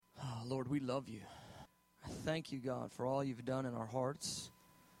Lord, we love you. I thank you, God, for all you've done in our hearts,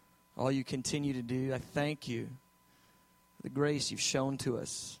 all you continue to do. I thank you for the grace you've shown to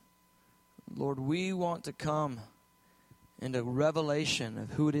us. Lord, we want to come into revelation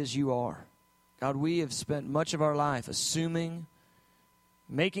of who it is you are. God, we have spent much of our life assuming,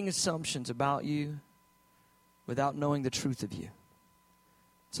 making assumptions about you without knowing the truth of you.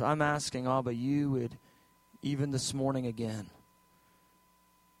 So I'm asking, Abba, you would, even this morning again,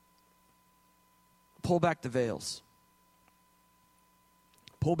 pull back the veils.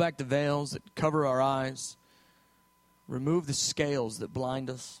 Pull back the veils that cover our eyes. Remove the scales that blind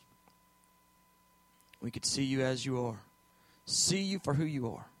us. We could see you as you are. See you for who you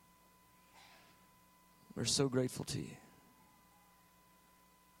are. We're so grateful to you.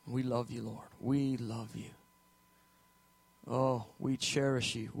 We love you, Lord. We love you. Oh, we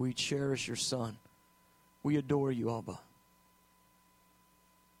cherish you. We cherish your Son. We adore you, Abba.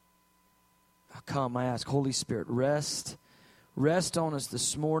 Come, I ask, Holy Spirit, rest on us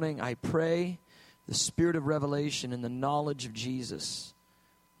this morning. I pray the spirit of revelation and the knowledge of Jesus,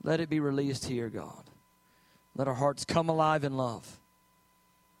 let it be released here, God. Let our hearts come alive in love.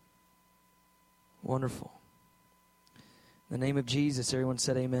 Wonderful. In the name of Jesus, everyone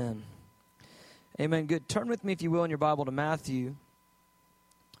said amen. Amen. Good. Turn with me, if you will, in your Bible to Matthew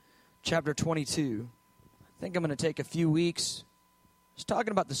chapter 22. I think I'm going to take a few weeks just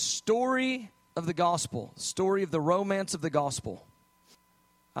talking about the story of the gospel, story of the romance of the gospel.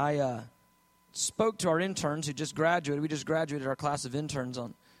 I spoke to our interns who just graduated. We just graduated our class of interns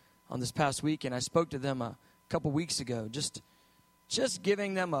on this past week, and I spoke to them a couple weeks ago, just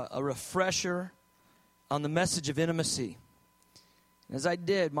giving them a refresher on the message of intimacy. And as I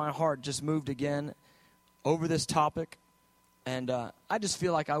did, my heart just moved again over this topic, and I just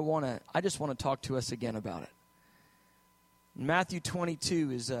feel like I just want to talk to us again about it. Matthew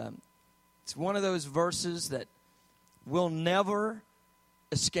 22 is it's one of those verses that we'll never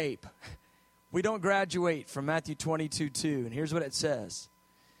escape. We don't graduate from Matthew 22:2, and here's what it says.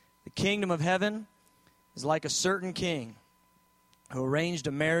 The kingdom of heaven is like a certain king who arranged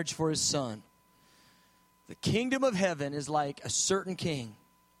a marriage for his son. The kingdom of heaven is like a certain king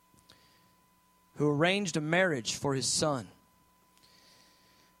who arranged a marriage for his son.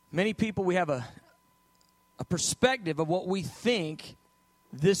 Many people, we have a perspective of what we think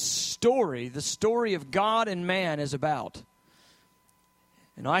this story, the story of God and man, is about.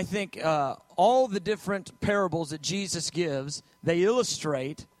 And I think all the different parables that Jesus gives, they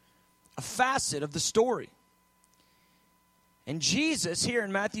illustrate a facet of the story. And Jesus, here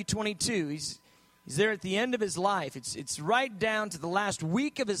in Matthew 22, he's there at the end of his life. It's right down to the last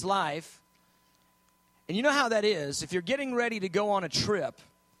week of his life. And you know how that is. If you're getting ready to go on a trip,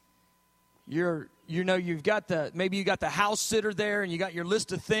 you've got the house sitter there, and you got your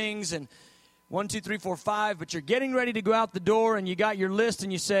list of things, and 1, 2, 3, 4, 5, but you're getting ready to go out the door, and you got your list,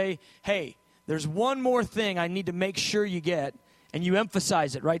 and you say, hey, there's one more thing I need to make sure you get, and you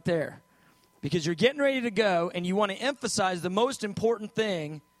emphasize it right there. Because you're getting ready to go, and you want to emphasize the most important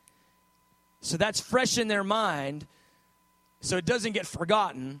thing, so that's fresh in their mind, so it doesn't get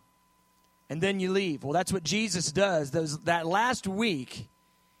forgotten, and then you leave. Well, that's what Jesus does. That last week,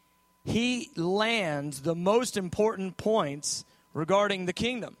 he lands the most important points regarding the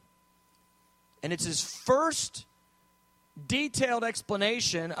kingdom. And it's his first detailed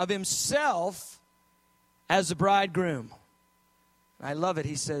explanation of himself as the bridegroom. I love it.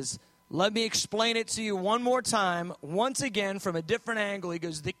 He says, let me explain it to you one more time, once again from a different angle. He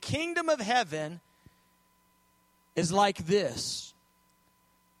goes, the kingdom of heaven is like this.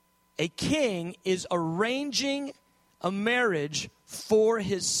 A king is arranging a marriage for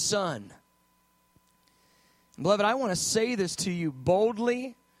his son. Beloved, I want to say this to you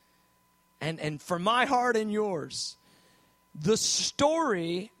boldly and for my heart and yours. The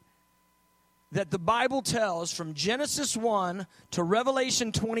story that the Bible tells from Genesis 1 to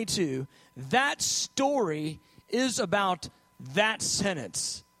Revelation 22, that story is about that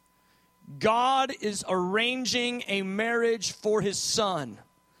sentence. God is arranging a marriage for his son.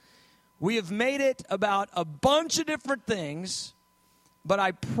 We have made it about a bunch of different things, but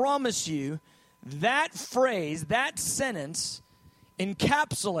I promise you that phrase, that sentence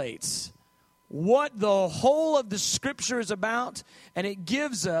encapsulates what the whole of the Scripture is about, and it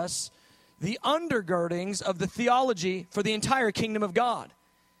gives us the undergirdings of the theology for the entire kingdom of God.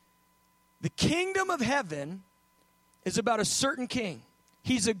 The kingdom of heaven is about a certain king.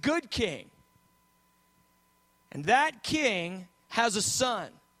 He's a good king. And that king has a son.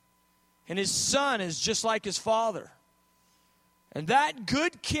 And his son is just like his father. And that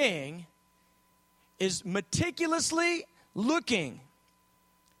good king is meticulously looking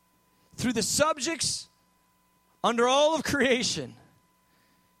through the subjects under all of creation.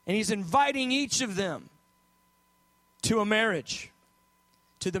 And he's inviting each of them to a marriage,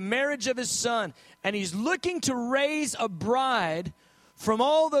 to the marriage of his son. And he's looking to raise a bride from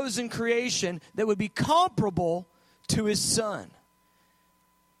all those in creation that would be comparable to his son.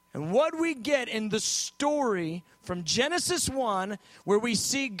 And what we get in the story from Genesis 1, where we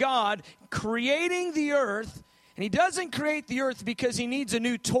see God creating the earth, and he doesn't create the earth because he needs a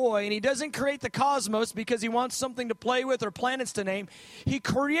new toy, and he doesn't create the cosmos because he wants something to play with or planets to name. He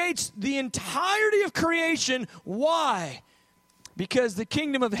creates the entirety of creation. Why? Because the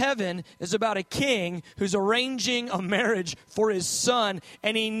kingdom of heaven is about a king who's arranging a marriage for his son,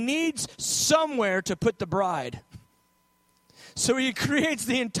 and he needs somewhere to put the bride. So he creates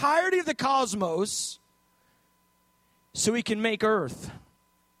the entirety of the cosmos so he can make earth.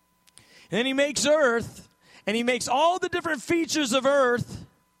 And then he makes earth, and he makes all the different features of earth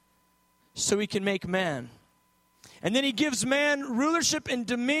so he can make man. And then he gives man rulership and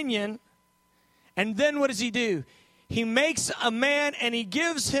dominion. And then what does he do? He makes a man and he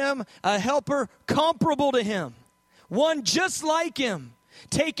gives him a helper comparable to him. One just like him,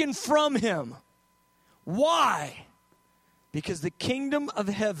 taken from him. Why? Because the kingdom of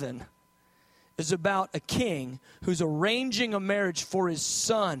heaven is about a king who's arranging a marriage for his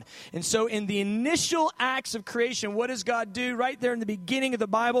son. And so in the initial acts of creation, what does God do? Right there in the beginning of the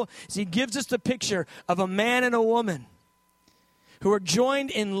Bible, is he gives us the picture of a man and a woman who are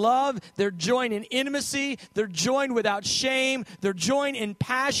joined in love, they're joined in intimacy, they're joined without shame, they're joined in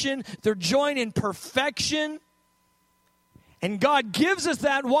passion, they're joined in perfection. And God gives us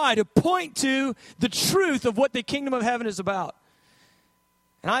that why? To point to the truth of what the kingdom of heaven is about.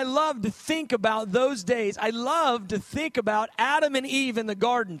 And I love to think about those days. I love to think about Adam and Eve in the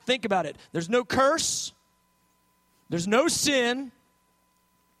garden. Think about it. There's no curse. There's no sin.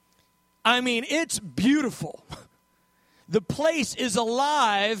 I mean, it's beautiful. The place is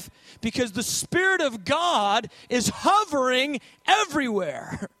alive because the Spirit of God is hovering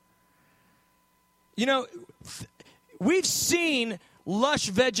everywhere. You know, we've seen lush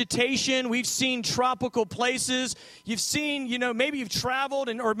vegetation. We've seen tropical places. You've seen, maybe you've traveled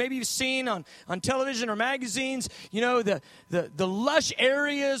or maybe you've seen on television or magazines, the lush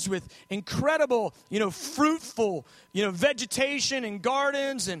areas with incredible, fruitful, vegetation and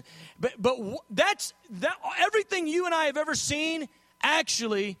gardens. But that's everything you and I have ever seen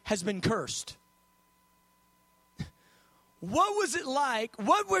actually has been cursed. What was it like?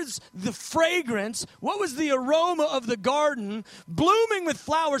 What was the fragrance? What was the aroma of the garden blooming with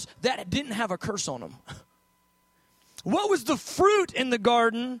flowers that didn't have a curse on them? What was the fruit in the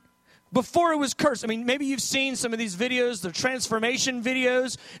garden before it was cursed? I mean, maybe you've seen some of these videos, the transformation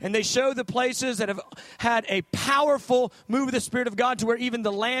videos, and they show the places that have had a powerful move of the Spirit of God to where even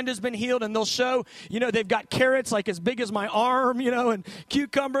the land has been healed, and they'll show, they've got carrots like as big as my arm, and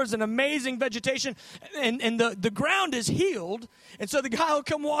cucumbers and amazing vegetation, and the ground is healed, and so the guy will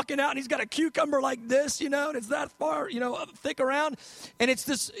come walking out, and he's got a cucumber like this, and it's that far, thick around, and it's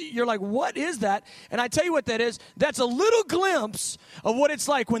this, you're like, what is that? And I tell you what that is. That's a little glimpse of what it's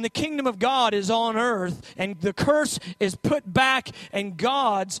like when the kingdom of God is on earth and the curse is put back and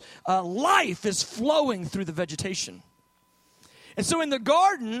God's life is flowing through the vegetation. And so in the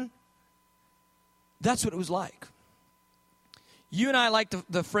garden, that's what it was like. You and I like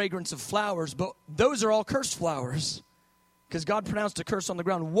the fragrance of flowers, but those are all cursed flowers because God pronounced a curse on the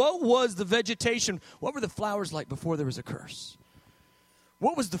ground. What was the vegetation? What were the flowers like before there was a curse?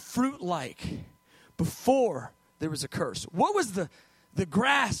 What was the fruit like before there was a curse? What was the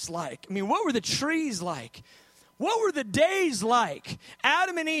grass like? I mean, what were the trees like? What were the days like?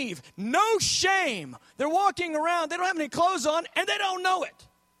 Adam and Eve, no shame. They're walking around. They don't have any clothes on, and they don't know it.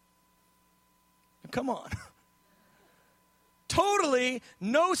 Come on. Totally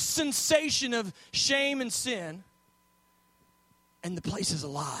no sensation of shame and sin. And the place is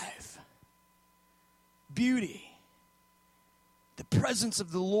alive. Beauty. The presence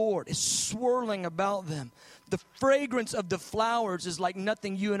of the Lord is swirling about them. The fragrance of the flowers is like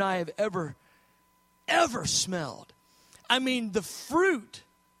nothing you and I have ever smelled. I mean, the fruit.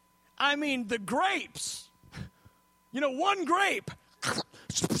 I mean, the grapes. One grape.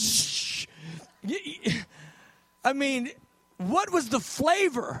 I mean, what was the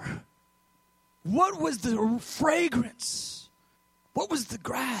flavor? What was the fragrance? What was the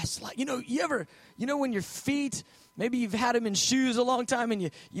grass like? When your feet, maybe you've had them in shoes a long time, and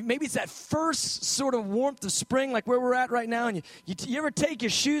you maybe it's that first sort of warmth of spring, like where we're at right now, and you ever take your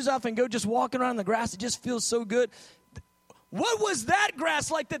shoes off and go just walking around in the grass? It just feels so good. What was that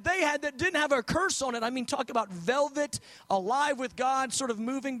grass like that they had that didn't have a curse on it? I mean, talk about velvet, alive with God, sort of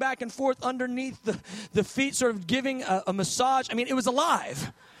moving back and forth underneath the feet, sort of giving a massage. I mean, it was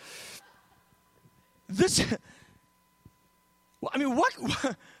alive. What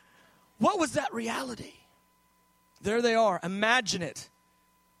was that reality? There they are. Imagine it.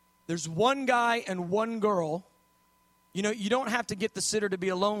 There's one guy and one girl. You know, you don't have to get the sitter to be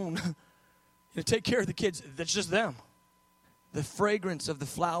alone to take care of the kids. That's just them. The fragrance of the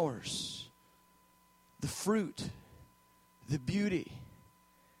flowers, the fruit, the beauty,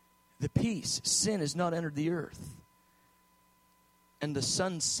 the peace. Sin has not entered the earth. And the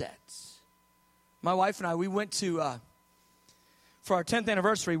sun sets. My wife and I, we went to, for our 10th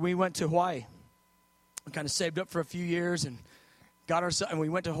anniversary, we went to Hawaii. We kind of saved up for a few years and and we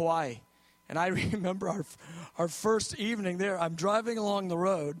went to Hawaii. And I remember our first evening there. I'm driving along the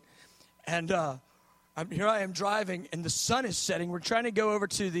road, and here I am driving, and the sun is setting. We're trying to go over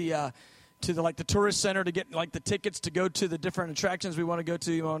to the tourist center to get like the tickets to go to the different attractions we want to go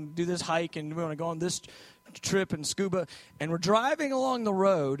to. We want to do this hike, and we want to go on this trip and scuba. And we're driving along the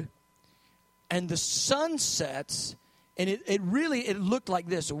road, and the sun sets. And it looked like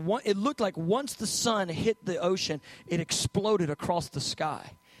this. It looked like once the sun hit the ocean, it exploded across the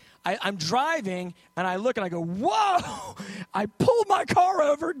sky. I'm driving, and I look, and I go, whoa! I pull my car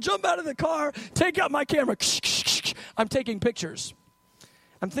over, jump out of the car, take out my camera. I'm taking pictures.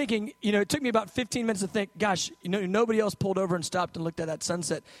 I'm thinking, it took me about 15 minutes to think, gosh, nobody else pulled over and stopped and looked at that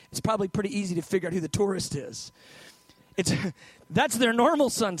sunset. It's probably pretty easy to figure out who the tourist is. That's their normal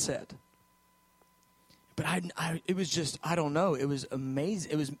sunset. But it was just, I don't know. It was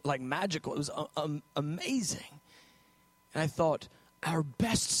amazing. It was like magical. It was amazing. And I thought, our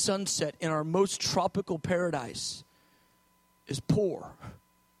best sunset in our most tropical paradise is poor.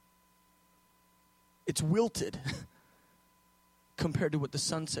 It's wilted compared to what the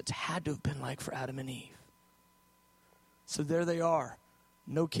sunsets had to have been like for Adam and Eve. So there they are.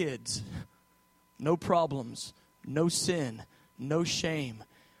 No kids. No problems. No sin. No shame.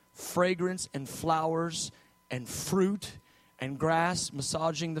 Fragrance and flowers and fruit and grass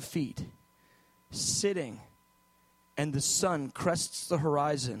massaging the feet, sitting, and the sun crests the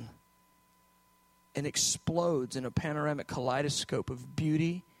horizon and explodes in a panoramic kaleidoscope of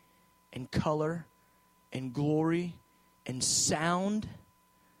beauty and color and glory and sound.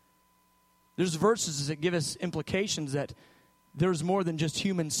 There's verses that give us implications that there's more than just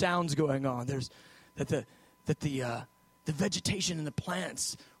human sounds going on. There's that the vegetation and the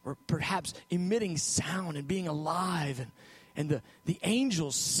plants were perhaps emitting sound and being alive, and the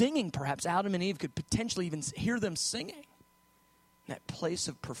angels singing. Perhaps Adam and Eve could potentially even hear them singing in that place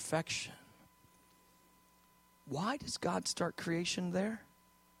of perfection. Why does God start creation there?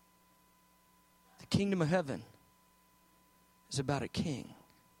 The kingdom of heaven is about a king.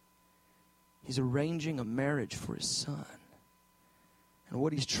 He's arranging a marriage for his son. And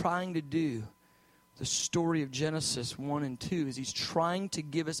what he's trying to do, the story of Genesis 1 and 2, is he's trying to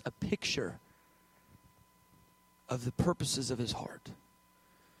give us a picture of the purposes of his heart.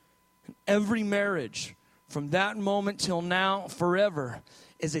 And every marriage from that moment till now, forever,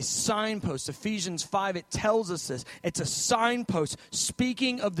 is a signpost. Ephesians 5, it tells us this. It's a signpost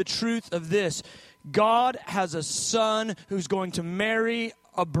speaking of the truth of this. God has a son who's going to marry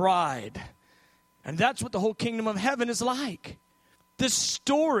a bride. And that's what the whole kingdom of heaven is like. This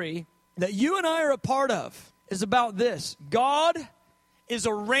story that you and I are a part of is about this. God is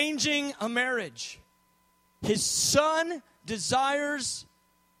arranging a marriage. His son desires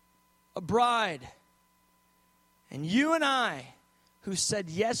a bride. And you and I, who said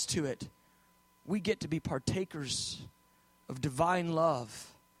yes to it, we get to be partakers of divine love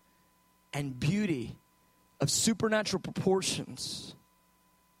and beauty of supernatural proportions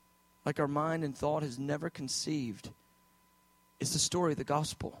like our mind and thought has never conceived. It's the story of the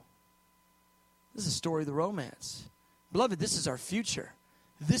gospel. This is the story of the romance. Beloved, this is our future.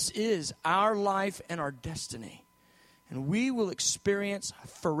 This is our life and our destiny. And we will experience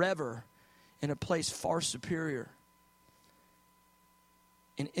forever in a place far superior.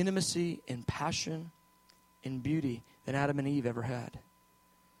 In intimacy, in passion, in beauty than Adam and Eve ever had.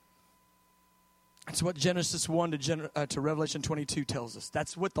 That's what Genesis 1 to Revelation 22 tells us.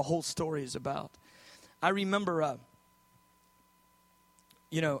 That's what the whole story is about. I remember, I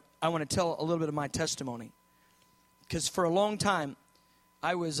want to tell a little bit of my testimony. Because for a long time,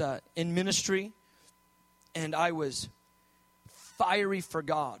 I was in ministry, and I was fiery for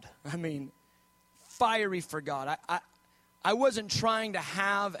God. I mean, fiery for God. I wasn't trying to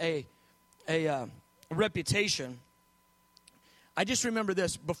have a reputation. I just remember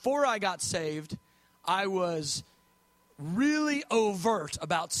this. Before I got saved, I was really overt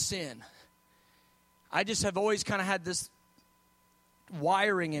about sin. I just have always kind of had this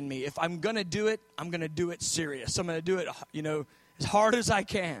wiring in me. If I'm going to do it, I'm going to do it serious. I'm going to do it, as hard as I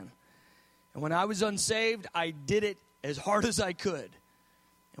can. And when I was unsaved, I did it as hard as I could.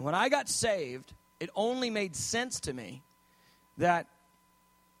 And when I got saved, it only made sense to me that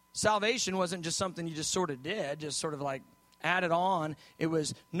salvation wasn't just something you just sort of did, just sort of like added on. It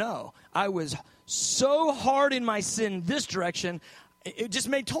was, no, I was so hard in my sin this direction, it just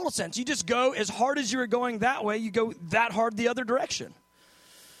made total sense. You just go as hard as you were going that way, you go that hard the other direction.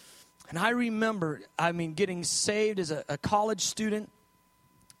 And I remember, getting saved as a college student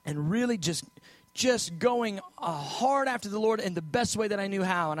and really just going hard after the Lord in the best way that I knew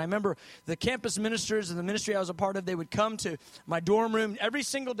how. And I remember the campus ministers of the ministry I was a part of, they would come to my dorm room every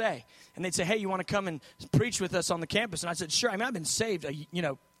single day. And they'd say, hey, you want to come and preach with us on the campus? And I said, sure. I've been saved,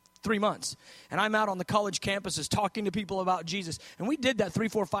 3 months. And I'm out on the college campuses talking to people about Jesus. And we did that 3,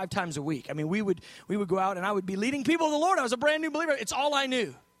 4, 5 times a week. We would go out and I would be leading people to the Lord. I was a brand new believer. It's all I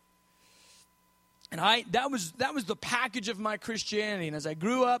knew. And that was the package of my Christianity. And as I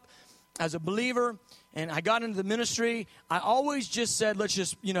grew up as a believer and I got into the ministry, I always just said, let's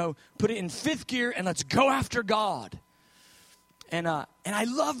just, put it in fifth gear and let's go after God. And I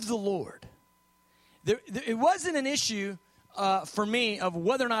loved the Lord. It wasn't an issue for me of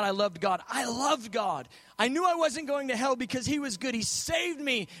whether or not I loved God. I loved God. I knew I wasn't going to hell because he was good. He saved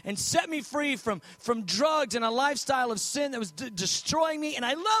me and set me free from drugs and a lifestyle of sin that was destroying me. And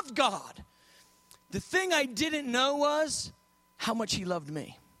I loved God. The thing I didn't know was how much he loved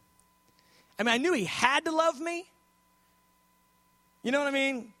me. I knew he had to love me. You know what I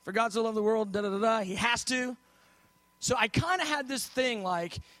mean? For God so loved the world, he has to. So I kind of had this thing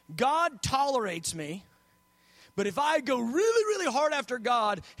like, God tolerates me, but if I go really, really hard after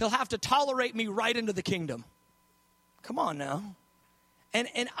God, he'll have to tolerate me right into the kingdom. Come on now. And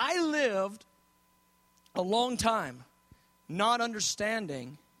I lived a long time not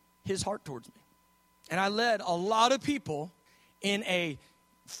understanding his heart towards me. And I led a lot of people in a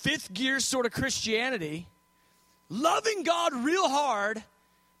fifth gear sort of Christianity, loving God real hard,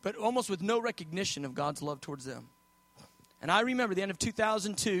 but almost with no recognition of God's love towards them. And I remember the end of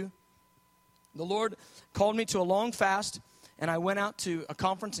 2002, the Lord called me to a long fast, and I went out to a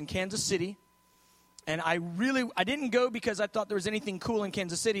conference in Kansas City. And I didn't go because I thought there was anything cool in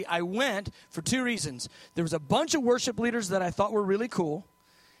Kansas City. I went for 2 reasons. There was a bunch of worship leaders that I thought were really cool,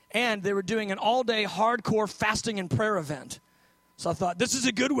 and they were doing an all-day hardcore fasting and prayer event. So I thought, this is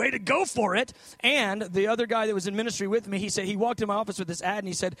a good way to go for it. And the other guy that was in ministry with me, he walked in my office with this ad, and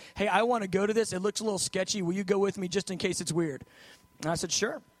he said, hey, I want to go to this. It looks a little sketchy. Will you go with me just in case it's weird? And I said,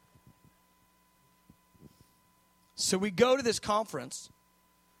 sure. So we go to this conference,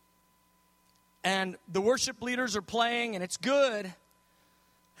 and the worship leaders are playing, and it's good.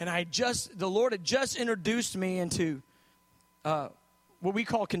 And the Lord had just introduced me into what we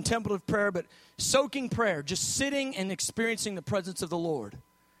call contemplative prayer, but soaking prayer, just sitting and experiencing the presence of the Lord.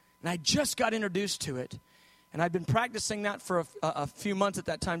 And I just got introduced to it. And I'd been practicing that for a few months at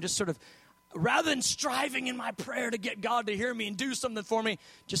that time, just sort of, rather than striving in my prayer to get God to hear me and do something for me,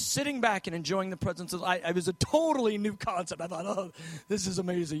 just sitting back and enjoying the presence of, it was a totally new concept. I thought, oh, this is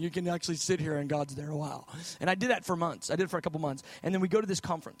amazing. You can actually sit here and God's there. Wow. And I did that for months. I did it for a couple months. And then we go to this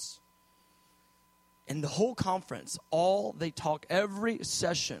conference. And the whole conference, every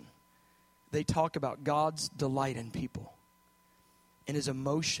session, they talk about God's delight in people and his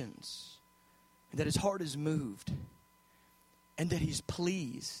emotions, and that his heart is moved, and that he's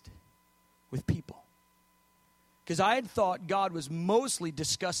pleased with people. Because I had thought God was mostly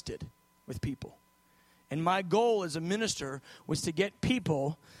disgusted with people. And my goal as a minister was to get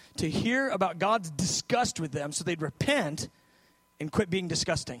people to hear about God's disgust with them so they'd repent and quit being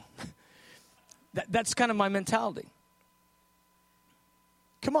disgusting. That's kind of my mentality.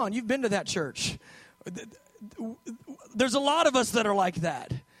 Come on, you've been to that church. There's a lot of us that are like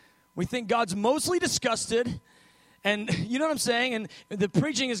that. We think God's mostly disgusted, and you know what I'm saying? And the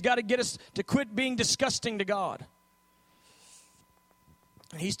preaching has got to get us to quit being disgusting to God.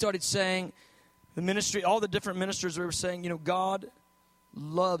 And he started saying, the ministry, all the different ministers were saying, God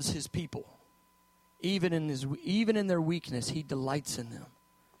loves his people. Even in their weakness, he delights in them.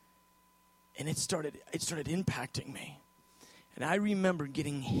 And it started impacting me. And I remember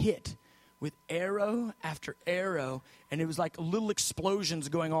getting hit with arrow after arrow, and it was like little explosions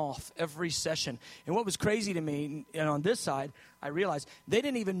going off every session. And what was crazy to me, and on this side, I realized they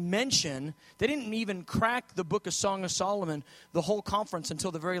didn't even crack the book of Song of Solomon, the whole conference,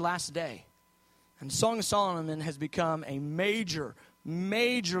 until the very last day. And Song of Solomon has become a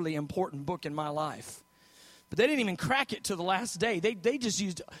majorly important book in my life. But they didn't even crack it till the last day. They just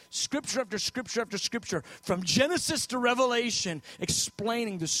used scripture after scripture after scripture from Genesis to Revelation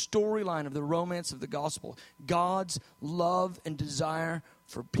explaining the storyline of the romance of the gospel. God's love and desire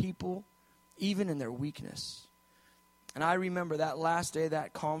for people, even in their weakness. And I remember that last day of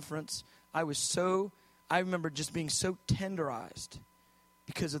that conference, I remember just being so tenderized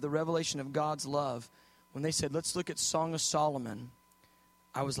because of the revelation of God's love. When they said, let's look at Song of Solomon,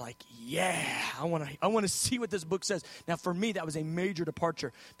 I was like, yeah, I want to see what this book says. Now, for me, that was a major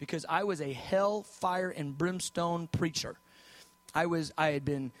departure because I was a hell, fire, and brimstone preacher. I had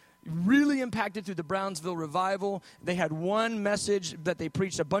been really impacted through the Brownsville revival. They had one message that they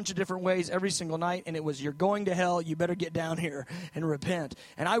preached a bunch of different ways every single night, and it was, you're going to hell, you better get down here and repent.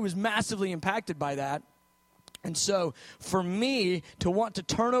 And I was massively impacted by that. And so, for me to want to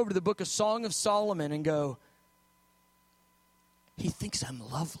turn over to the book of Song of Solomon and go, he thinks I'm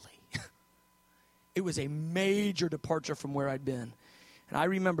lovely. It was a major departure from where I'd been. And I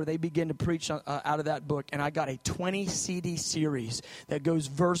remember they began to preach out of that book, and I got a 20 CD series that goes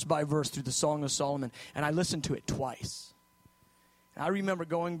verse by verse through the Song of Solomon, and I listened to it twice. And I remember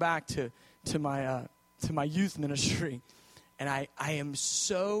going back to my youth ministry, and I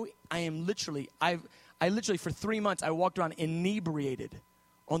literally for 3 months I walked around inebriated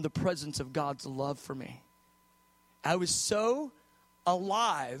on the presence of God's love for me. I was so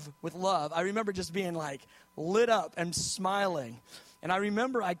alive with love. I remember just being like lit up and smiling. And I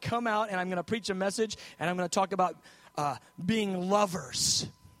remember I come out and I'm going to preach a message and I'm going to talk about being lovers.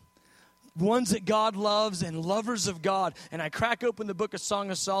 Ones that God loves and lovers of God. And I crack open the book of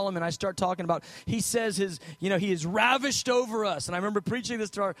Song of Solomon and I start talking about, he says he is ravished over us. And I remember preaching this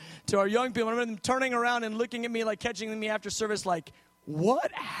to our young people. I remember them turning around and looking at me, like catching me after service, like,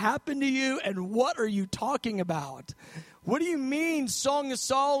 what happened to you and what are you talking about? What do you mean, Song of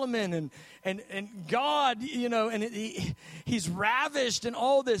Solomon and God, and he's ravished and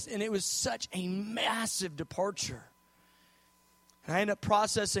all this. And it was such a massive departure. And I ended up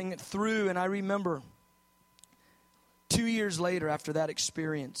processing it through, and I remember 2 years later after that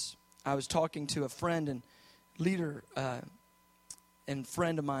experience, I was talking to a friend and leader and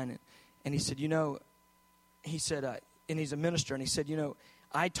friend of mine, and he said, and he's a minister, and he said,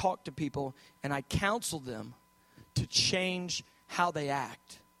 I talk to people and I counsel them to change how they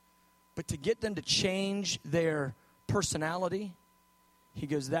act. But to get them to change their personality, he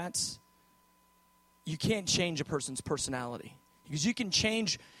goes, you can't change a person's personality. Because you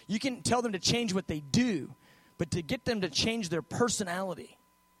can tell them to change what they do, but to get them to change their personality,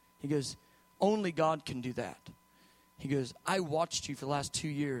 he goes, only God can do that. He goes, I watched you for the last 2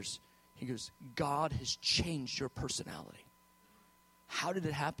 years. He goes, God has changed your personality. How did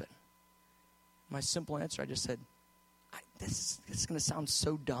it happen? My simple answer, I just said, this is going to sound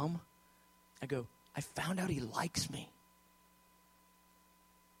so dumb. I go, I found out he likes me.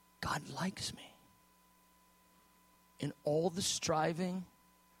 God likes me. In all the striving,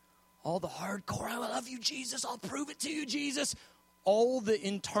 all the hardcore, I love you, Jesus, I'll prove it to you, Jesus. All the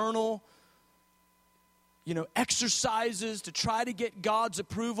internal, exercises to try to get God's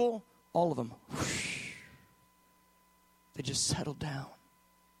approval, all of them, they just settled down.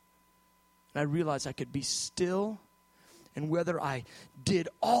 And I realized I could be still, and whether I did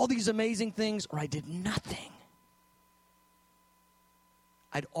all these amazing things or I did nothing,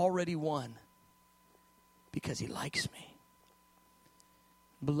 I'd already won because he likes me.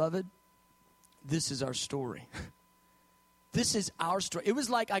 Beloved, this is our story. This is our story. It was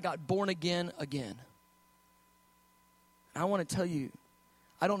like I got born again. And I want to tell you,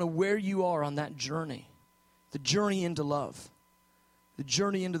 I don't know where you are on that journey, the journey into love, the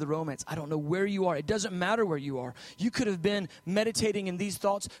journey into the romance. I don't know where you are. It doesn't matter where you are. You could have been meditating in these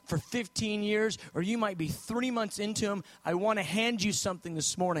thoughts for 15 years, or you might be 3 months into them. I want to hand you something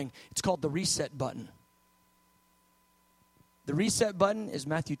this morning. It's called the reset button. The reset button is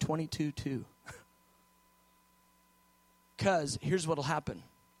Matthew 22:2. Because here's what will happen.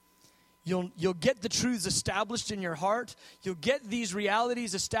 You'll get the truths established in your heart. You'll get these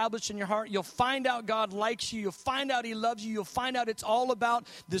realities established in your heart. You'll find out God likes you. You'll find out he loves you. You'll find out it's all about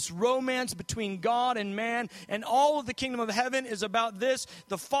this romance between God and man. And all of the kingdom of heaven is about this.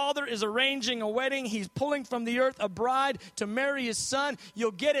 The Father is arranging a wedding. He's pulling from the earth a bride to marry his son.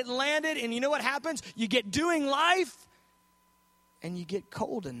 You'll get it landed. And you know what happens? You get doing life. And you get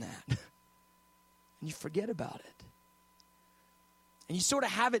cold in that. And you forget about it. And you sort of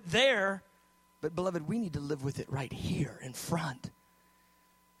have it there, but beloved, we need to live with it right here in front.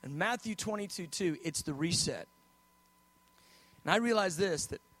 And Matthew 22:2, it's the reset. And I realize this,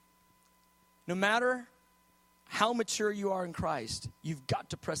 that no matter how mature you are in Christ, you've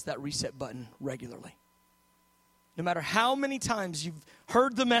got to press that reset button regularly. No matter how many times you've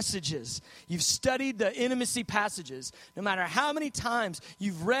heard the messages, you've studied the intimacy passages, no matter how many times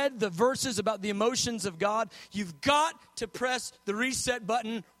you've read the verses about the emotions of God, you've got to press the reset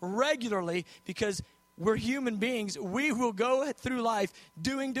button regularly, because we're human beings. We will go through life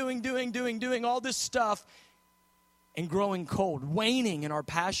doing all this stuff and growing cold, waning in our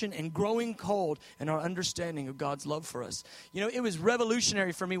passion and growing cold in our understanding of God's love for us. You know, it was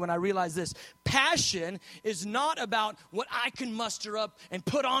revolutionary for me when I realized this. Passion is not about what I can muster up and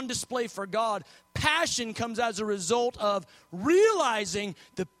put on display for God. Passion comes as a result of realizing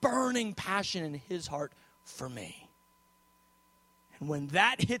the burning passion in His heart for me. And when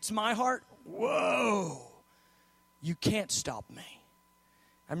that hits my heart, whoa, you can't stop me.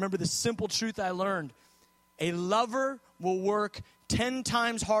 I remember the simple truth I learned. A lover will work 10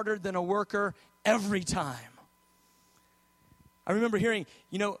 times harder than a worker every time. I remember hearing,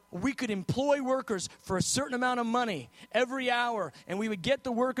 you know, we could employ workers for a certain amount of money every hour, and we would get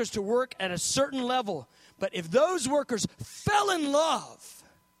the workers to work at a certain level. But if those workers fell in love,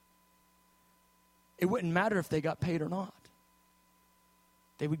 it wouldn't matter if they got paid or not.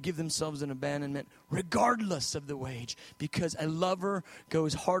 They would give themselves an abandonment regardless of the wage, because a lover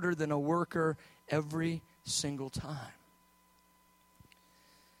goes harder than a worker every single time.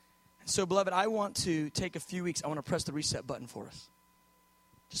 And so, beloved, I want to take a few weeks. I want to press the reset button for us.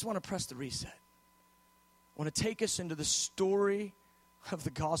 Just want to press the reset. I want to take us into the story of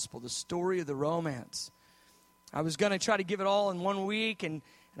the gospel, the story of the romance. I was going to try to give it all in 1 week, and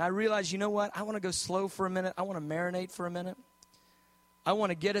I realized, you know what? I want to go slow for a minute. I want to marinate for a minute. I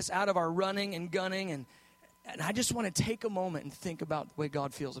want to get us out of our running and gunning, and I just want to take a moment and think about the way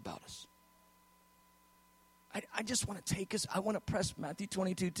God feels about us. I just want to take us, I want to press Matthew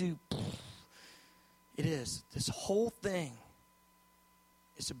 22:2. It is. This whole thing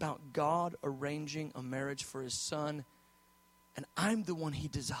is about God arranging a marriage for His Son, and I'm the one He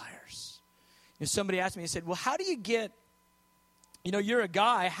desires. You know, somebody asked me, he said, well, how do you get, you know, you're a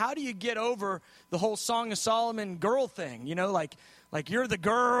guy, how do you get over the whole Song of Solomon girl thing? You know, like you're the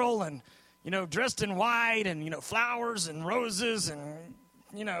girl and, you know, dressed in white and, you know, flowers and roses and,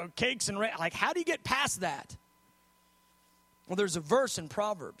 you know, cakes and, like, how do you get past that? Well, there's a verse in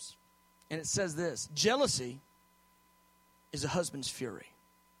Proverbs, and it says this: jealousy is a husband's fury.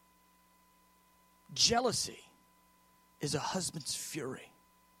 Jealousy is a husband's fury.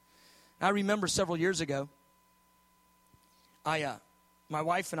 I remember several years ago, my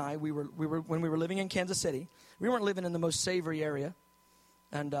wife and I, we were when we were living in Kansas City. We weren't living in the most savory area,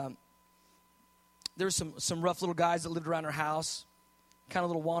 and there were some rough little guys that lived around our house, kind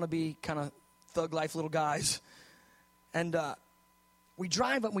of little wannabe, kind of thug life little guys. And we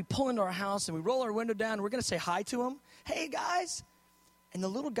drive up, and we pull into our house, and we roll our window down, and we're going to say hi to them. Hey, guys. And the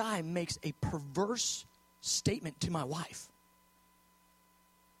little guy makes a perverse statement to my wife.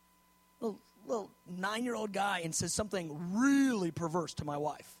 Little 9-year-old guy, and says something really perverse to my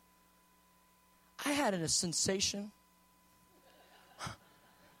wife. I had a sensation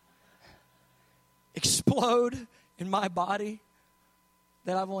explode in my body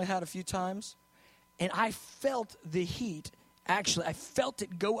that I've only had a few times. And I felt the heat. Actually, I felt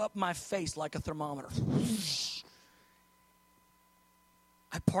it go up my face like a thermometer.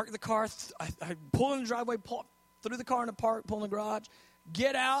 I park the car. I pull in the driveway, pull through the car in the park, pull in the garage,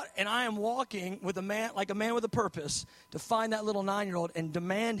 get out, and I am walking with a man, like a man with a purpose, to find that little 9-year-old and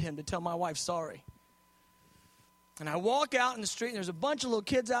demand him to tell my wife sorry. And I walk out in the street, and there's a bunch of little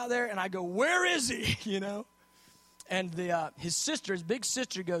kids out there, and I go, where is he? You know? And his sister, his big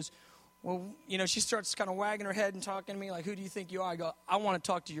sister, goes, well, you know, she starts kind of wagging her head and talking to me like, who do you think you are? I go, I want to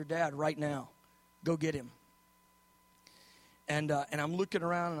talk to your dad right now. Go get him. And I'm looking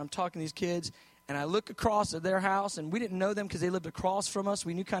around, and I'm talking to these kids, and I look across at their house, and we didn't know them because they lived across from us.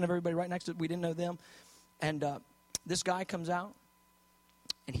 We knew kind of everybody right next to it. We didn't know them. And this guy comes out,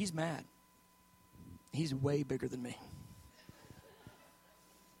 and he's mad. He's way bigger than me.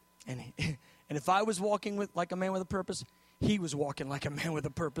 And if I was walking with like a man with a purpose, he was walking like a man with a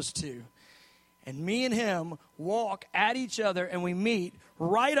purpose too. And me and him walk at each other, and we meet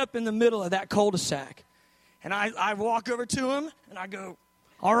right up in the middle of that cul-de-sac. And I walk over to him, and I go,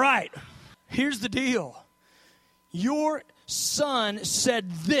 all right, here's the deal. Your son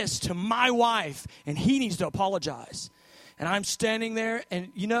said this to my wife, and he needs to apologize. And I'm standing there,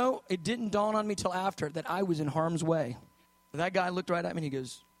 and, you know, it didn't dawn on me till after that I was in harm's way. That guy looked right at me, and he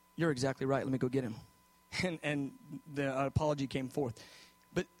goes, you're exactly right. Let me go get him. And the apology came forth.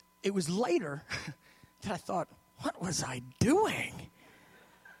 But it was later that I thought, what was I doing?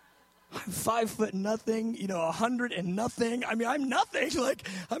 I 5 foot nothing, 100 and nothing. I mean, I'm nothing.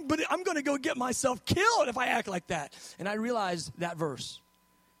 But I'm going to go get myself killed if I act like that. And I realized that verse,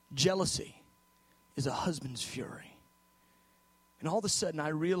 jealousy is a husband's fury. And all of a sudden, I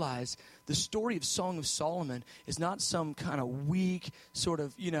realized the story of Song of Solomon is not some kind of weak sort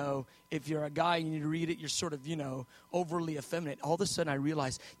of, if you're a guy and you need to read it, you're sort of, overly effeminate. All of a sudden, I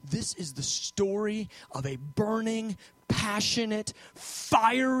realized this is the story of a burning, passionate,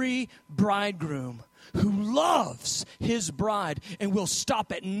 fiery bridegroom who loves his bride and will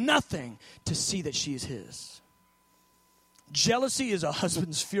stop at nothing to see that she is his. Jealousy is a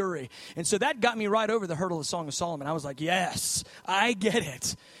husband's fury. And so that got me right over the hurdle of Song of Solomon. I was like, yes, I get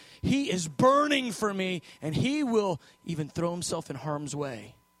it. He is burning for me, and he will even throw himself in harm's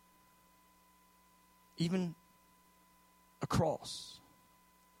way. Even a cross.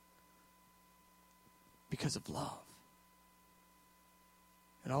 Because of love.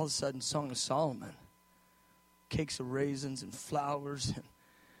 And all of a sudden, Song of Solomon, cakes of raisins and flowers and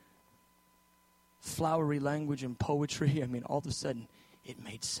flowery language and poetry. I mean, all of a sudden, it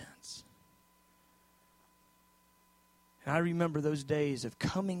made sense. And I remember those days of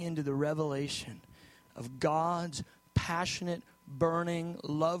coming into the revelation of God's passionate, burning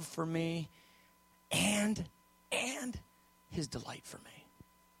love for me and his delight for me.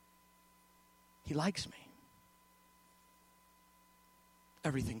 He likes me.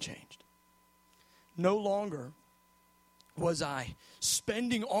 Everything changed. No longer was I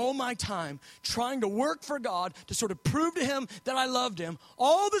spending all my time trying to work for God to sort of prove to him that I loved him.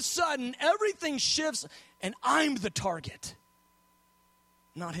 All of a sudden, everything shifts and I'm the target,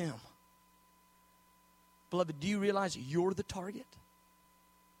 not him. Beloved, do you realize you're the target?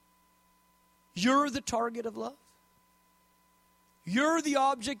 You're the target of love. You're the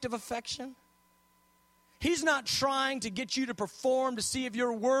object of affection. He's not trying to get you to perform to see if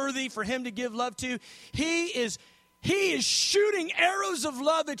you're worthy for him to give love to. He is shooting arrows of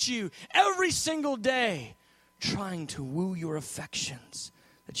love at you every single day, trying to woo your affections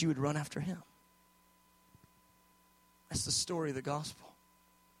that you would run after him. That's the story of the gospel.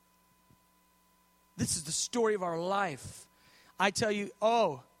 This is the story of our life. I tell you,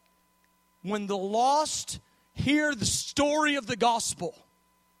 when the lost hear the story of the gospel,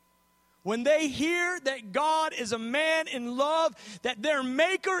 when they hear that God is a man in love, that their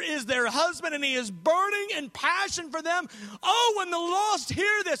maker is their husband and he is burning in passion for them. When the lost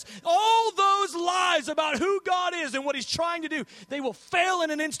hear this, all those lies about who God is and what he's trying to do, they will fail in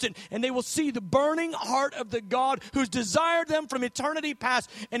an instant and they will see the burning heart of the God who's desired them from eternity past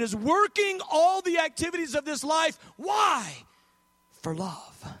and is working all the activities of this life. Why? For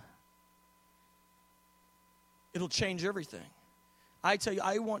love. It'll change everything. I tell you,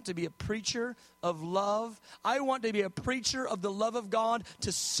 I want to be a preacher of love. I want to be a preacher of the love of God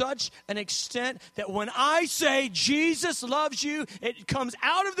to such an extent that when I say Jesus loves you, it comes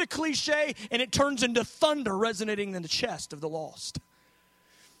out of the cliche and it turns into thunder resonating in the chest of the lost.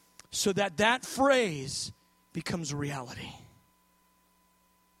 So that phrase becomes reality.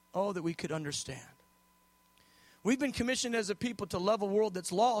 Oh, that we could understand. We've been commissioned as a people to love a world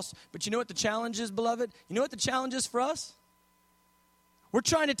that's lost, but you know what the challenge is, beloved? You know what the challenge is for us? We're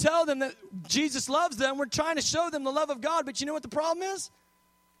trying to tell them that Jesus loves them. We're trying to show them the love of God. But you know what the problem is?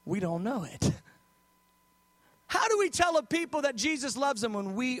 We don't know it. How do we tell people that Jesus loves them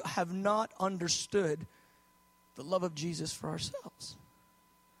when we have not understood the love of Jesus for ourselves?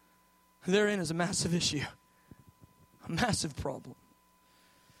 Therein is a massive issue. A massive problem.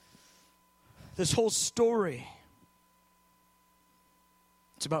 This whole story,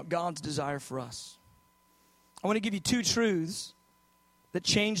 it's about God's desire for us. I want to give you two truths that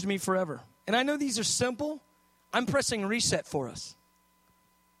changed me forever. And I know these are simple. I'm pressing reset for us.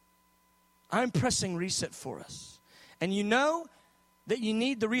 I'm pressing reset for us. And you know that you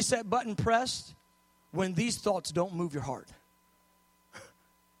need the reset button pressed when these thoughts don't move your heart.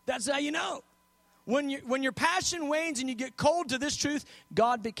 That's how you know. When your passion wanes and you get cold to this truth,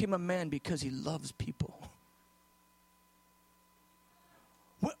 God became a man because he loves people.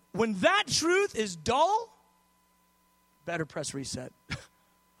 When that truth is dull, better press reset.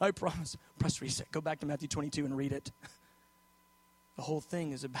 I promise. Press reset. Go back to Matthew 22 and read it. The whole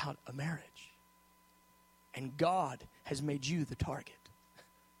thing is about a marriage. And God has made you the target.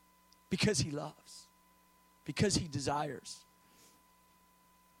 Because he loves. Because he desires.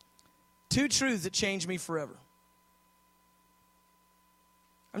 Two truths that changed me forever.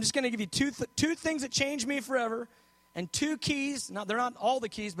 I'm just going to give you two things that changed me forever. And two keys. Now, they're not all the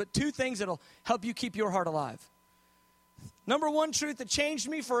keys, but two things that'll help you keep your heart alive. Number one truth that changed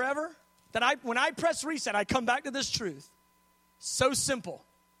me forever, that when I press reset, I come back to this truth. So simple.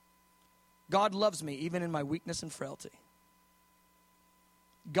 God loves me even in my weakness and frailty.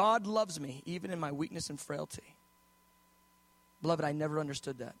 God loves me even in my weakness and frailty. Beloved, I never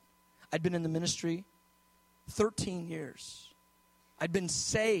understood that. I'd been in the ministry 13 years. I'd been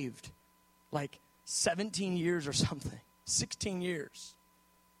saved like 17 years or something, 16 years.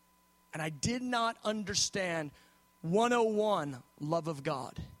 And I did not understand 101 love of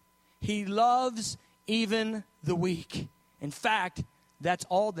God. He loves even the weak. In fact, that's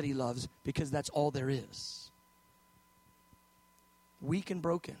all that he loves because that's all there is. Weak and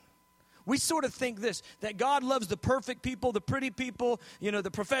broken. We sort of think this, that God loves the perfect people, the pretty people,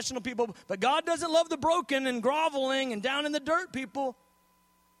 the professional people, but God doesn't love the broken and groveling and down in the dirt people.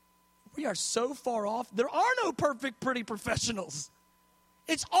 We are so far off. There are no perfect, pretty professionals.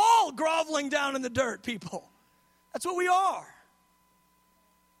 It's all groveling down in the dirt people. That's what we are.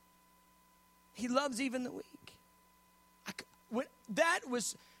 He loves even the weak.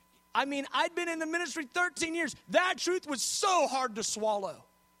 I'd been in the ministry 13 years. That truth was so hard to swallow.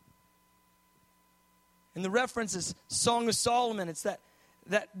 And the reference is Song of Solomon. It's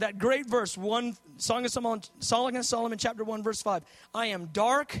that great verse, Song of Solomon, chapter 1, verse 5. I am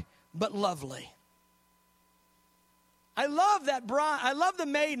dark but lovely. I love that bride. I love the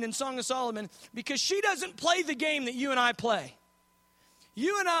maiden in Song of Solomon because she doesn't play the game that you and I play.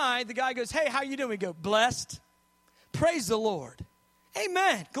 You and I, the guy goes, hey, how you doing? We go, blessed. Praise the Lord.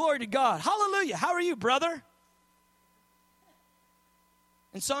 Amen. Glory to God. Hallelujah. How are you, brother?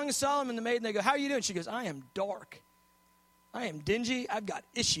 In Song of Solomon, the maiden, they go, how are you doing? She goes, I am dark. I am dingy. I've got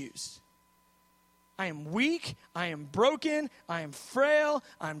issues. I am weak. I am broken. I am frail.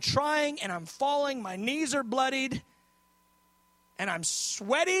 I'm trying and I'm falling. My knees are bloodied. And I'm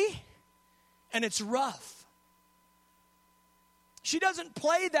sweaty. And it's rough. She doesn't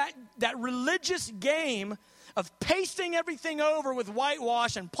play that religious game of pasting everything over with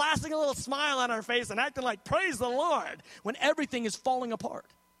whitewash and plastering a little smile on her face and acting like, praise the Lord, when everything is falling apart.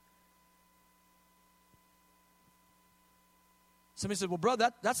 Somebody said, well,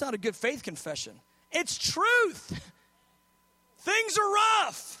 brother, that's not a good faith confession. It's truth. Things are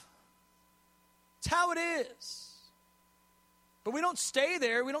rough. It's how it is. But we don't stay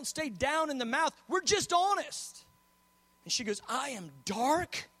there. We don't stay down in the mouth. We're just honest. And she goes, I am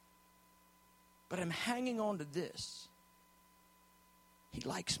dark, but I'm hanging on to this. He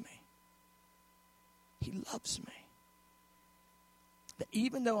likes me. He loves me. That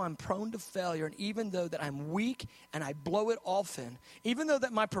even though I'm prone to failure, and even though that I'm weak and I blow it often, even though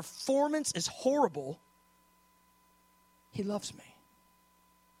that my performance is horrible, he loves me.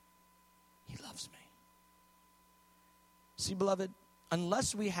 He loves me. See, beloved,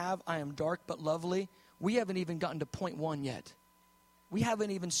 unless we have I am dark but lovely, we haven't even gotten to point 1 yet. We haven't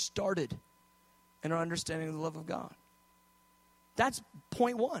even started in our understanding of the love of God. That's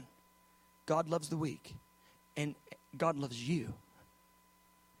point 1. God loves the weak. And God loves you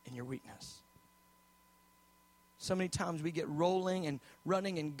in your weakness. So many times we get rolling and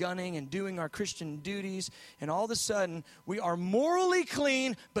running and gunning and doing our Christian duties, and all of a sudden we are morally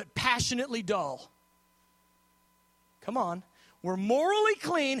clean but passionately dull. Come on. We're morally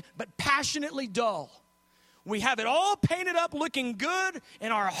clean but passionately dull. We have it all painted up looking good,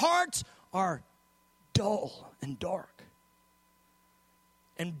 and our hearts are dull and dark.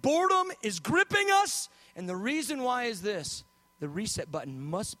 And boredom is gripping us, and the reason why is this. The reset button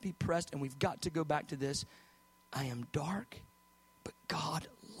must be pressed, and we've got to go back to this. I am dark, but God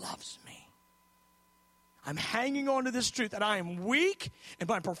loves me. I'm hanging on to this truth that I am weak, and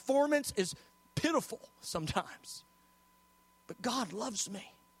my performance is pitiful sometimes. But God loves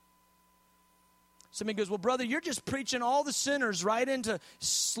me. Somebody goes, well, brother, you're just preaching all the sinners right into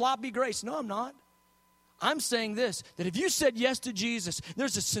sloppy grace. No, I'm not. I'm saying this, that if you said yes to Jesus,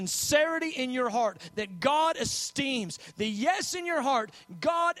 there's a sincerity in your heart that God esteems. The yes in your heart,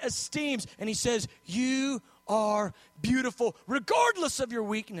 God esteems. And he says, you are beautiful, regardless of your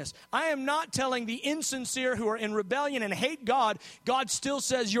weakness. I am not telling the insincere who are in rebellion and hate God, God still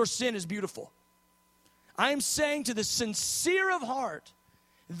says your sin is beautiful. I am saying to the sincere of heart,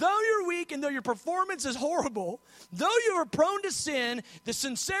 though you're weak and though your performance is horrible, though you are prone to sin, the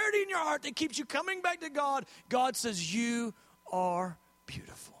sincerity in your heart that keeps you coming back to God, God says you are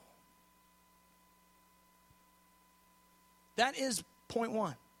beautiful. That is point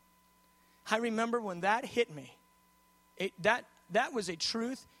 1. I remember when that hit me. That was a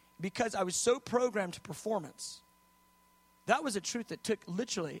truth because I was so programmed to performance. That was a truth that took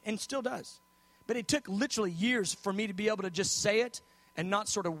literally, and still does, but it took literally years for me to be able to just say it and not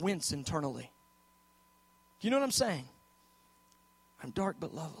sort of wince internally. Do you know what I'm saying? I'm dark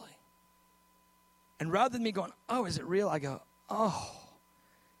but lovely. And rather than me going, oh, is it real? I go, oh,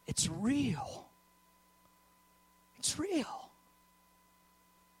 It's real. It's real.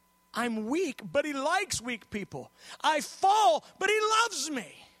 I'm weak, but he likes weak people. I fall, but he loves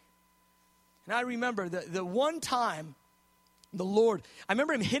me. And I remember the one time the Lord, I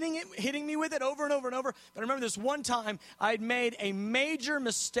remember him hitting me with it over and over and over. But I remember this one time I had made a major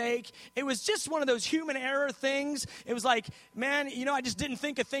mistake. It was just one of those human error things. It was like, man, I just didn't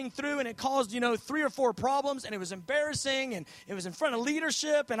think a thing through, and it caused, 3 or 4 problems, and it was embarrassing, and it was in front of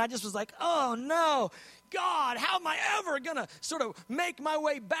leadership, and I just was like, oh no, God, how am I ever going to sort of make my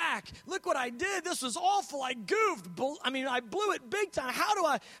way back? Look what I did. This was awful. I goofed. I blew it big time. How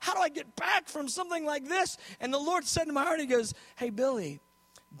do I get back from something like this? And the Lord said to my heart, he goes, hey, Billy,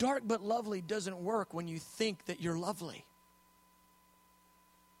 dark but lovely doesn't work when you think that you're lovely.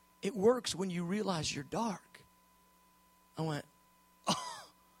 It works when you realize you're dark. I went,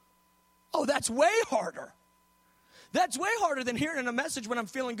 oh, that's way harder. That's way harder than hearing a message when I'm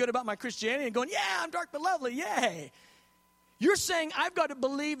feeling good about my Christianity and going, yeah, I'm dark but lovely, yay. You're saying I've got to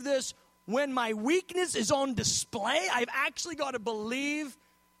believe this when my weakness is on display? I've actually got to believe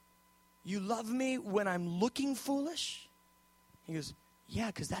you love me when I'm looking foolish? He goes, yeah,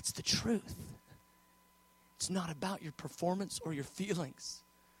 because that's the truth. It's not about your performance or your feelings.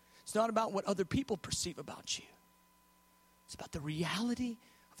 It's not about what other people perceive about you. It's about the reality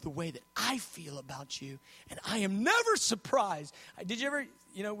the way that I feel about you, and I am never surprised. Did you ever,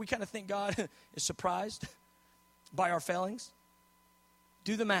 we kind of think God is surprised by our failings?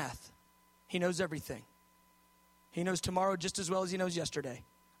 Do the math. He knows everything. He knows tomorrow just as well as he knows yesterday.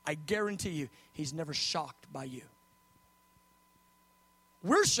 I guarantee you, he's never shocked by you.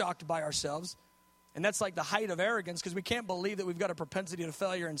 We're shocked by ourselves, and that's like the height of arrogance because we can't believe that we've got a propensity to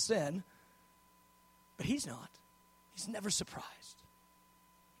failure and sin. But he's not. He's never surprised.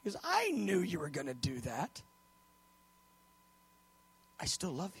 Because I knew you were going to do that. I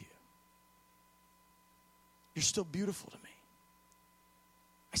still love you. You're still beautiful to me.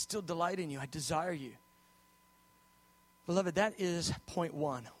 I still delight in you. I desire you. Beloved, that is point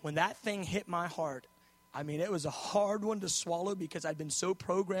 1. When that thing hit my heart, it was a hard one to swallow because I'd been so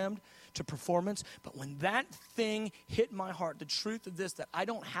programmed to performance. But when that thing hit my heart, the truth of this, that I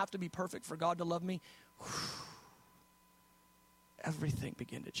don't have to be perfect for God to love me, everything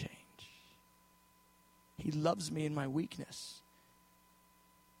began to change. He loves me in my weakness.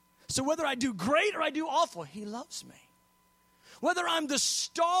 So whether I do great or I do awful, he loves me. Whether I'm the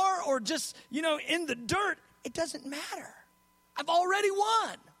star or just, in the dirt, it doesn't matter. I've already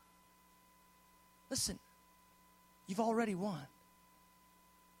won. Listen, you've already won.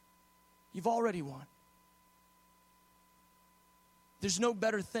 You've already won. There's no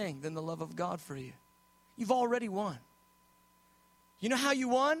better thing than the love of God for you. You've already won. You know how you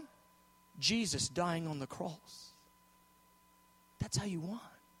won? Jesus dying on the cross. That's how you won.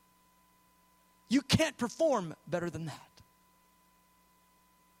 You can't perform better than that.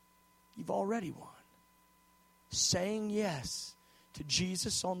 You've already won. Saying yes to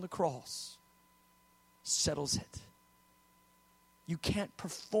Jesus on the cross settles it. You can't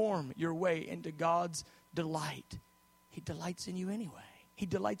perform your way into God's delight. He delights in you anyway. He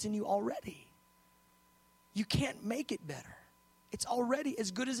delights in you already. You can't make it better. It's already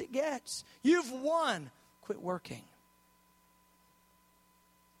as good as it gets. You've won. Quit working.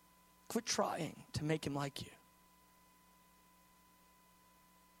 Quit trying to make him like you.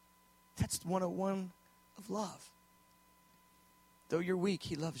 That's 101 of love. Though you're weak,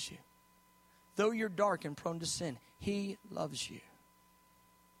 he loves you. Though you're dark and prone to sin, he loves you.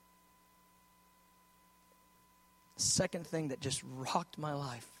 Second thing that just rocked my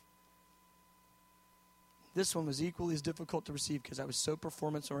life. This one was equally as difficult to receive because I was so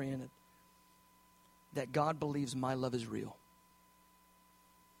performance-oriented. That God believes my love is real.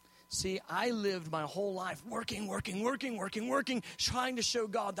 See, I lived my whole life working, trying to show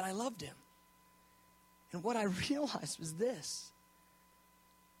God that I loved him. And what I realized was this.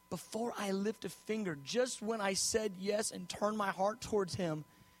 Before I lift a finger, just when I said yes and turned my heart towards him,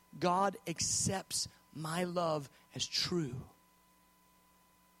 God accepts my love as true.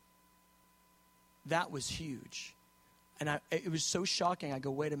 That was huge. And it was so shocking. I go,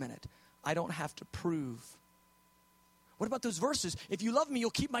 wait a minute. I don't have to prove. What about those verses? If you love me,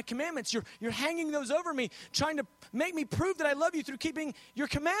 you'll keep my commandments. You're hanging those over me, trying to make me prove that I love you through keeping your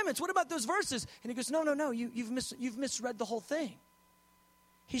commandments. What about those verses? And he goes, no. You've misread the whole thing.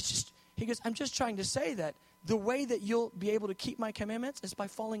 He goes, I'm just trying to say that the way that you'll be able to keep my commandments is by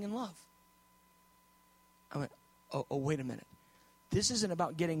falling in love. I went, oh, wait a minute. This isn't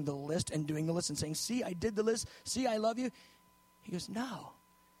about getting the list and doing the list and saying, see, I did the list. See, I love you. He goes, no.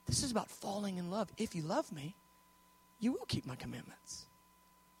 This is about falling in love. If you love me, you will keep my commandments.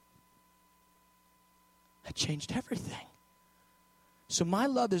 That changed everything. So my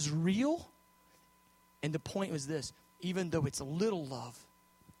love is real. And the point was this: even though it's a little love,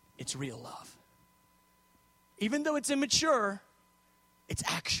 it's real love. Even though it's immature, it's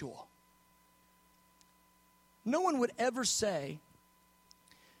actual. No one would ever say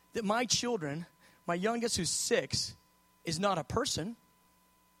that my children, my youngest who's 6, is not a person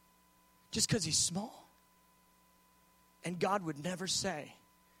just because he's small. And God would never say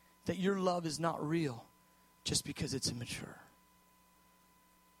that your love is not real just because it's immature.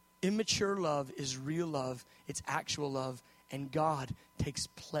 Immature love is real love. It's actual love. And God takes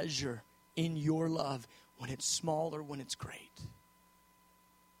pleasure in your love when it's small or when it's great.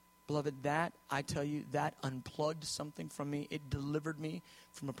 Beloved, that, I tell you, that unplugged something from me. It delivered me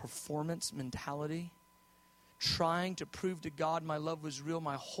from a performance mentality, trying to prove to God my love was real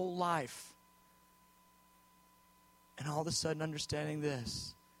my whole life. And all of a sudden understanding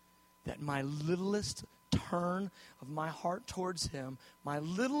this, that my littlest turn of my heart towards him, my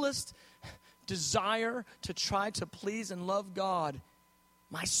littlest desire to try to please and love God,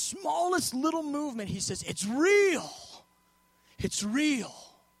 my smallest little movement, he says, it's real. It's real.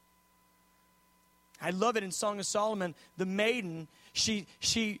 I love it in Song of Solomon. The maiden,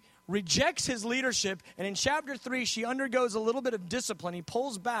 she rejects his leadership, and in chapter 3, she undergoes a little bit of discipline. He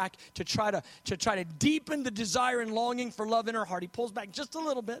pulls back to try to deepen the desire and longing for love in her heart. He pulls back just a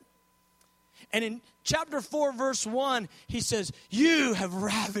little bit. And in chapter 4, verse 1, he says, you have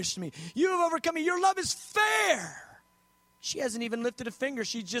ravished me. You have overcome me. Your love is fair. She hasn't even lifted a finger.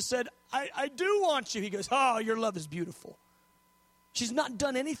 She just said, I do want you. He goes, oh, your love is beautiful. She's not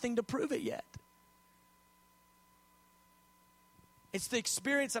done anything to prove it yet. It's the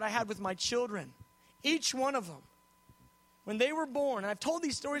experience that I had with my children. Each one of them. When they were born, and I've told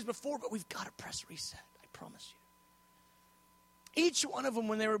these stories before, but we've got to press reset. I promise you. Each one of them,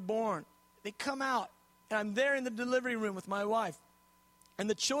 when they were born, they come out, and I'm there in the delivery room with my wife, and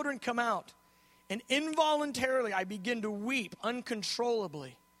the children come out, and involuntarily I begin to weep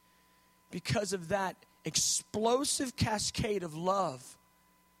uncontrollably because of that explosive cascade of love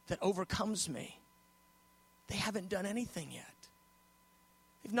that overcomes me. They haven't done anything yet.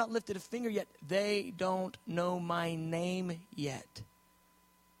 They've not lifted a finger yet. They don't know my name yet.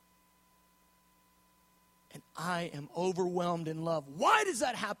 And I am overwhelmed in love. Why does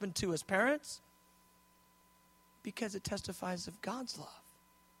that happen to us, parents? Because it testifies of God's love.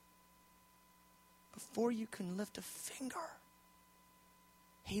 Before you can lift a finger,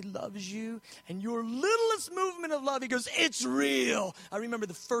 he loves you, and your littlest movement of love, he goes, it's real. I remember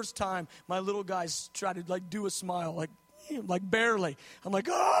the first time my little guys tried to do a smile, like barely. I'm like,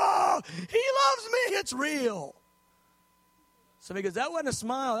 oh, he loves me. It's real. Somebody goes, that wasn't a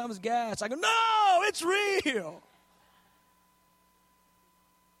smile. That was gas. I go, no, it's real.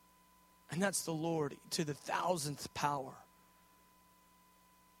 And that's the Lord to the 1,000th power.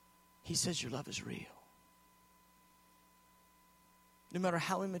 He says your love is real. No matter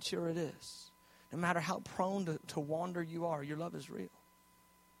how immature it is, no matter how prone to wander you are, your love is real.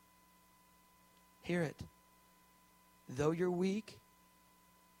 Hear it. Though you're weak,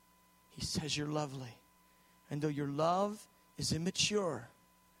 he says you're lovely. And though your love is immature,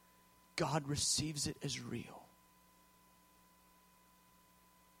 God receives it as real.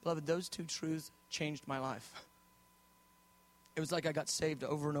 Beloved, those two truths changed my life. It was like I got saved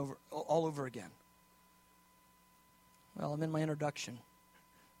over and over, all over again. Well, I'm in my introduction.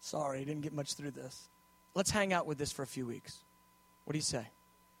 Sorry, I didn't get much through this. Let's hang out with this for a few weeks. What do you say?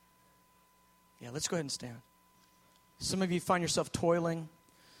 Yeah, let's go ahead and stand. Some of you find yourself toiling.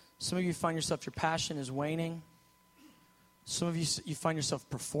 Some of you find yourself, your passion is waning. Some of you find yourself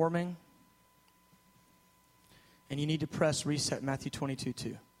performing. And you need to press reset, Matthew 22:2.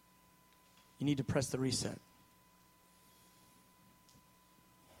 You need to press the reset.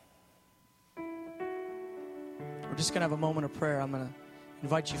 We're just going to have a moment of prayer. I'm going to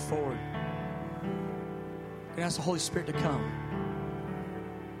invite you forward. I'm going to ask the Holy Spirit to come.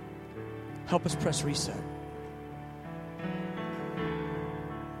 Help us press reset.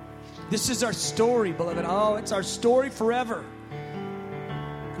 This is our story, beloved. Oh, it's our story forever.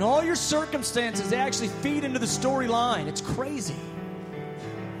 And all your circumstances, they actually feed into the storyline. It's crazy.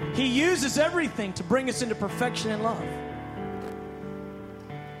 He uses everything to bring us into perfection and love.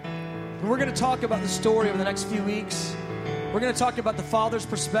 And we're going to talk about the story over the next few weeks. We're going to talk about the Father's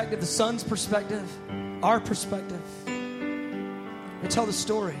perspective, the Son's perspective, our perspective. We tell the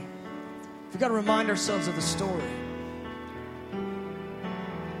story. We've got to remind ourselves of the story.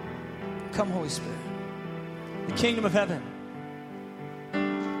 Come, Holy Spirit. The kingdom of heaven.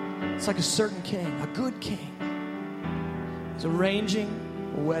 It's like a certain king, a good king. He's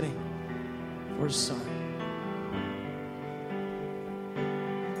arranging a wedding for his son.